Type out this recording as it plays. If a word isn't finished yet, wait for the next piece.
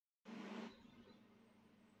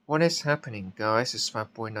What is happening, guys? It's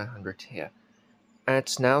Fatboy900 here, and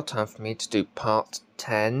it's now time for me to do part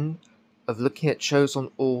 10 of looking at shows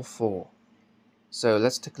on All 4. So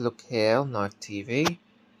let's take a look here on live TV.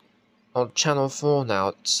 On Channel 4 now,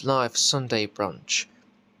 it's live Sunday brunch,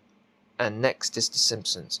 and next is The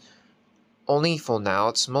Simpsons. On E4 now,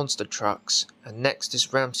 it's Monster Trucks, and next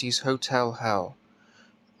is Ramsay's Hotel Hell.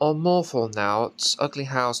 On More 4 now, it's Ugly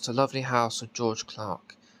House to Lovely House of George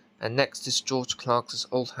Clark, and next is George Clark's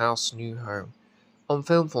Old House New Home. On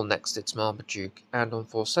Film 4 next it's Marmaduke, and on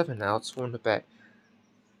 4/7 now it's Four in the Bed,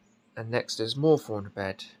 and next is more Four in the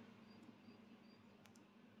Bed.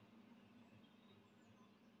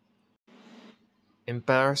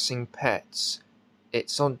 Embarrassing Pets.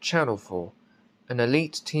 It's on Channel 4. An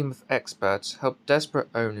elite team of experts help desperate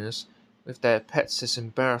owners with their pets'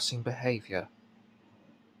 embarrassing behaviour.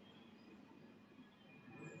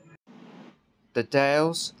 The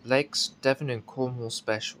Dales, Lakes, Devon and Cornwall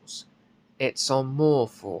specials. It's on More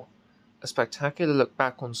 4. A spectacular look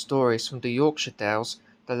back on stories from the Yorkshire Dales,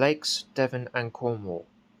 the Lakes, Devon and Cornwall.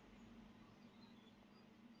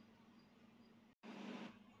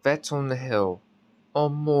 Vet on the Hill.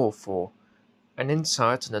 On More 4. An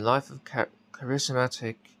insight on the life of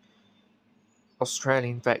charismatic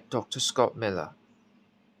Australian vet Dr. Scott Miller.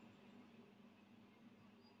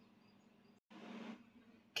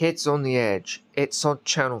 Kids on the Edge. It's on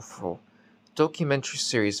Channel 4. Documentary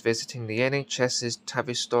series visiting the NHS's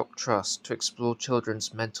Tavistock Trust to explore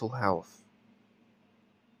children's mental health.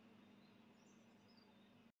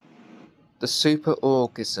 The Super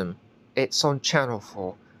Orgasm. It's on Channel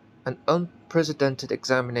 4. An unprecedented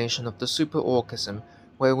examination of the super orgasm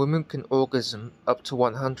where women can orgasm up to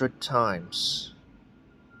 100 times.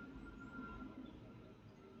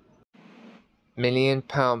 £1 Million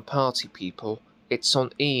Party People. It's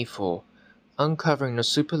on E4. Uncovering the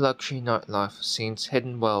super luxury nightlife scene's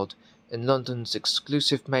hidden world in London's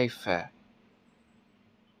exclusive Mayfair.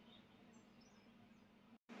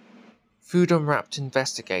 Food Unwrapped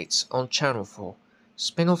Investigates on Channel 4.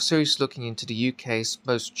 Spin-off series looking into the UK's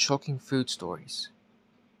most shocking food stories.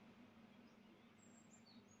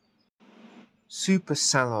 Super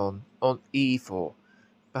Salon on E4.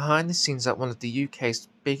 Behind the scenes at one of the UK's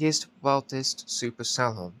biggest, wildest super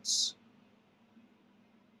salons.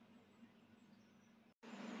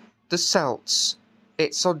 The Celts.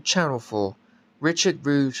 It's on Channel 4. Richard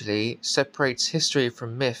Rougeley separates history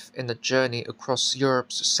from myth in a journey across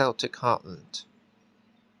Europe's Celtic heartland.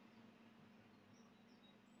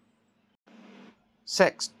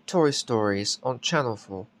 Sex Toy Stories on Channel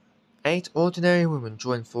 4. 8 ordinary women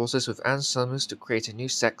join forces with Ann Summers to create a new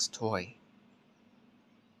sex toy.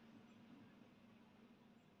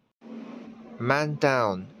 Man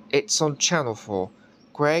Down. It's on Channel 4.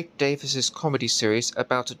 Greg Davis's comedy series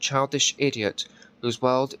about a childish idiot whose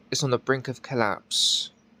world is on the brink of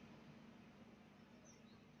collapse.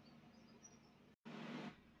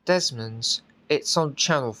 Desmond's. It's on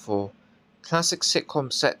Channel 4. Classic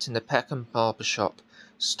sitcom set in the Peckham barbershop,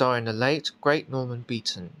 starring the late, great Norman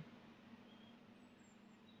Beaton.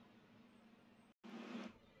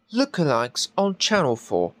 Lookalikes on Channel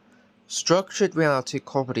 4. Structured reality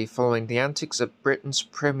comedy following the antics of Britain's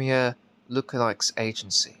premier lookalikes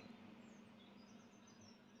agency.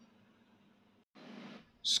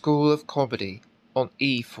 School of Comedy on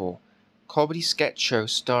E4. Comedy sketch show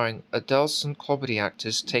starring adolescent comedy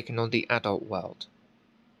actors taking on the adult world.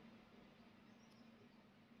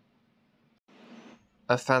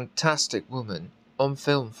 A Fantastic Woman on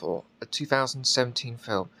Film 4, a 2017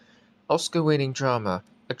 film. Oscar-winning drama.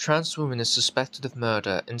 A trans woman is suspected of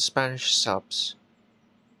murder in Spanish subs.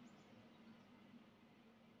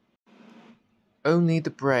 Only the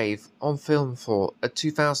Brave on Film 4, a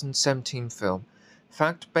 2017 film.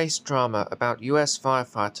 Fact-based drama about US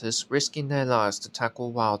firefighters risking their lives to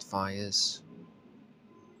tackle wildfires.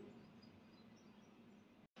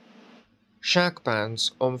 Shag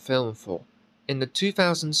Bands on Film 4. In the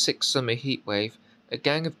 2006 summer heatwave, a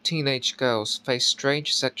gang of teenage girls face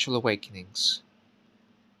strange sexual awakenings.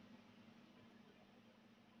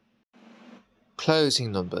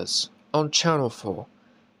 Closing Numbers on Channel 4.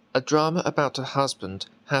 A drama about a husband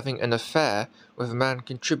having an affair with a man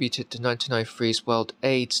contributed to 1993's World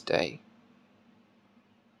AIDS Day.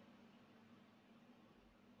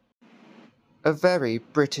 A Very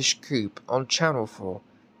British Coup on Channel 4.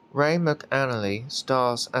 Ray McAnally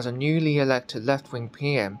stars as a newly elected left-wing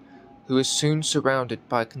PM who is soon surrounded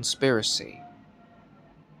by conspiracy.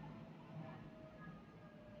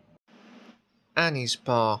 Annie's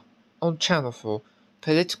Bar on Channel 4.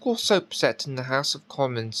 Political soap set in the House of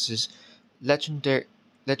Commons'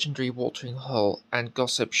 legendary watering hole and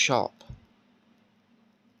gossip shop.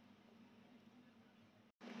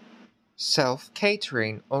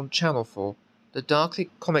 Self-Catering on Channel 4, the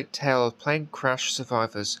darkly comic tale of plane crash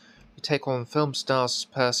survivors who take on film stars'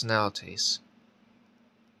 personalities.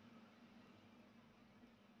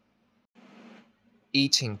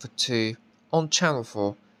 Eating for Two on Channel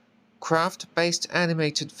 4, craft-based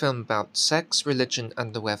animated film about sex, religion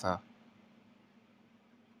and the weather.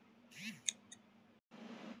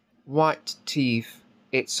 White Teeth,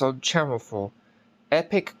 it's on Channel 4,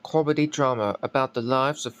 epic comedy drama about the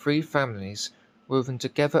lives of three families woven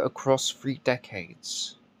together across 3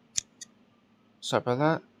 decades. Sorry about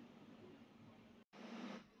that.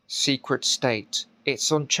 Secret State, it's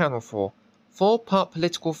on Channel 4, 4-part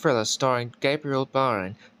political thriller starring Gabriel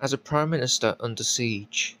Byrne as a Prime Minister under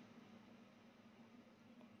siege.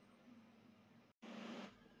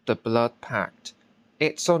 The Blood Pact,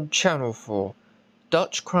 it's on Channel 4,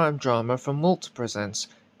 Dutch crime drama from Malta presents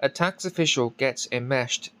a tax official gets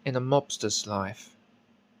enmeshed in a mobster's life.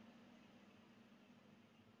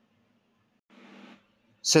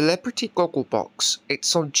 Celebrity Gogglebox,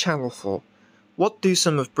 it's on Channel 4. What do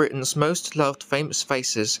some of Britain's most loved famous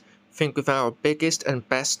faces think of our biggest and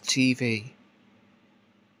best TV?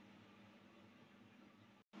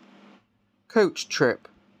 Coach Trip,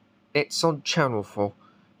 it's on Channel 4.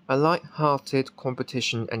 A light-hearted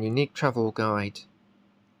competition and unique travel guide.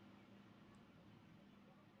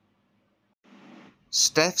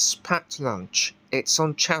 Steph's Packed Lunch, it's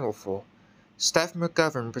on Channel 4. Steph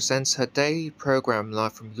McGovern presents her daily programme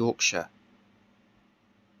live from Yorkshire.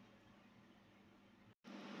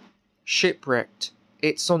 Shipwrecked,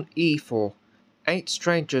 it's on E4. 8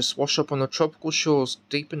 strangers wash up on the tropical shores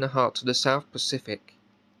deep in the heart of the South Pacific.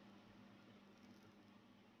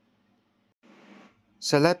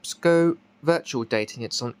 Celebs Go Virtual Dating,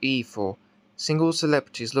 it's on E4. Single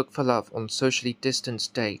celebrities look for love on socially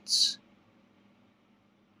distanced dates.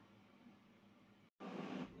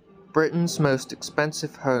 Britain's Most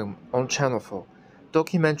Expensive Home on Channel 4.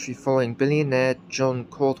 Documentary following billionaire John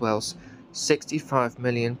Caldwell's £65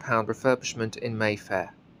 million refurbishment in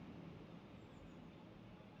Mayfair.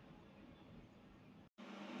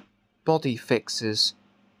 Body Fixers,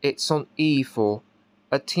 it's on E4.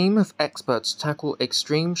 A team of experts tackle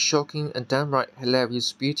extreme, shocking and downright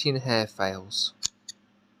hilarious beauty and hair fails.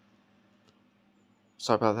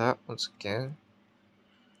 Sorry about that once again.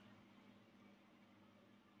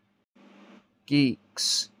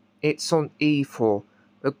 Geeks, it's on E4.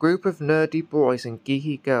 A group of nerdy boys and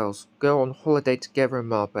geeky girls go on holiday together in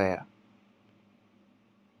Marbella.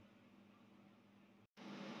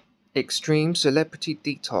 Extreme Celebrity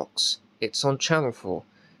Detox, it's on Channel 4.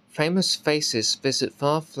 Famous faces visit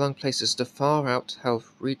far-flung places to far-out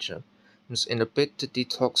health regions in a bid to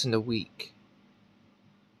detox in a week.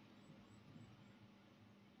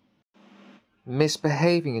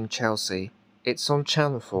 Misbehaving in Chelsea, it's on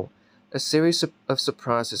Channel 4. A series of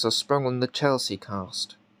surprises are sprung on the Chelsea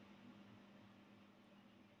cast.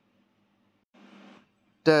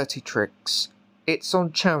 Dirty Tricks, it's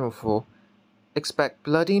on Channel 4. Expect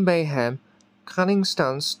bloody mayhem, cunning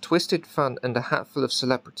stunts, twisted fun and a hatful of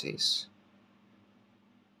celebrities.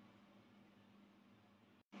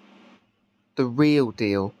 The Real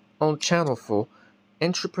Deal, on Channel 4.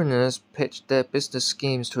 Entrepreneurs pitch their business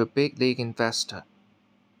schemes to a big league investor.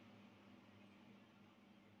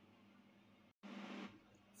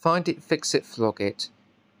 Find It, Fix It, Flog It,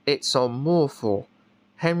 it's on More 4.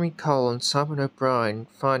 Henry Cole and Simon O'Brien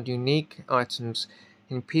find unique items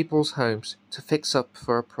in people's homes to fix up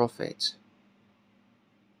for a profit.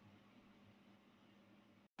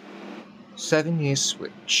 7-Year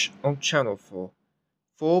Switch on Channel 4.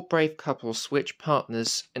 4 brave couples switch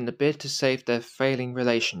partners in the bid to save their failing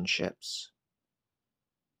relationships.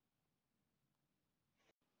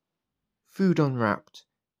 Food Unwrapped,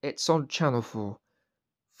 it's on Channel 4.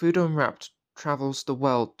 Food Unwrapped travels the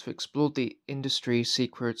world to explore the industry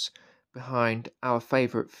secrets behind our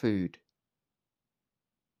favourite food.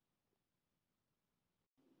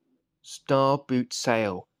 Star Boot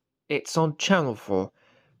Sale, it's on Channel 4.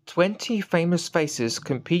 20 famous faces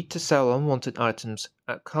compete to sell unwanted items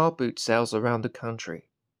at car boot sales around the country.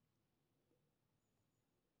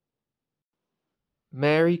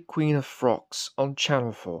 Mary Queen of Frocks on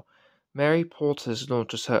Channel 4. Mary Porters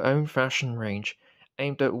launches her own fashion range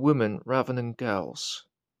aimed at women rather than girls.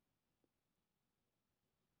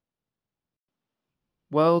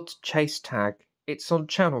 World Chase Tag, it's on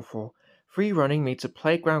Channel 4. Free running meets a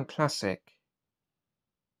playground classic.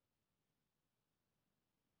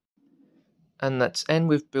 And let's end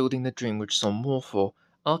with Building the Dream, which is on More 4.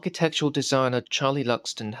 Architectural designer Charlie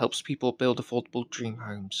Luxton helps people build affordable dream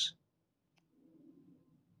homes.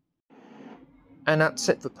 And that's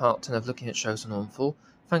it for part 10 of looking at shows on All4.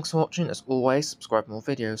 Thanks for watching, as always, subscribe for more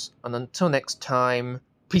videos, and until next time,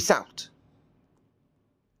 peace out!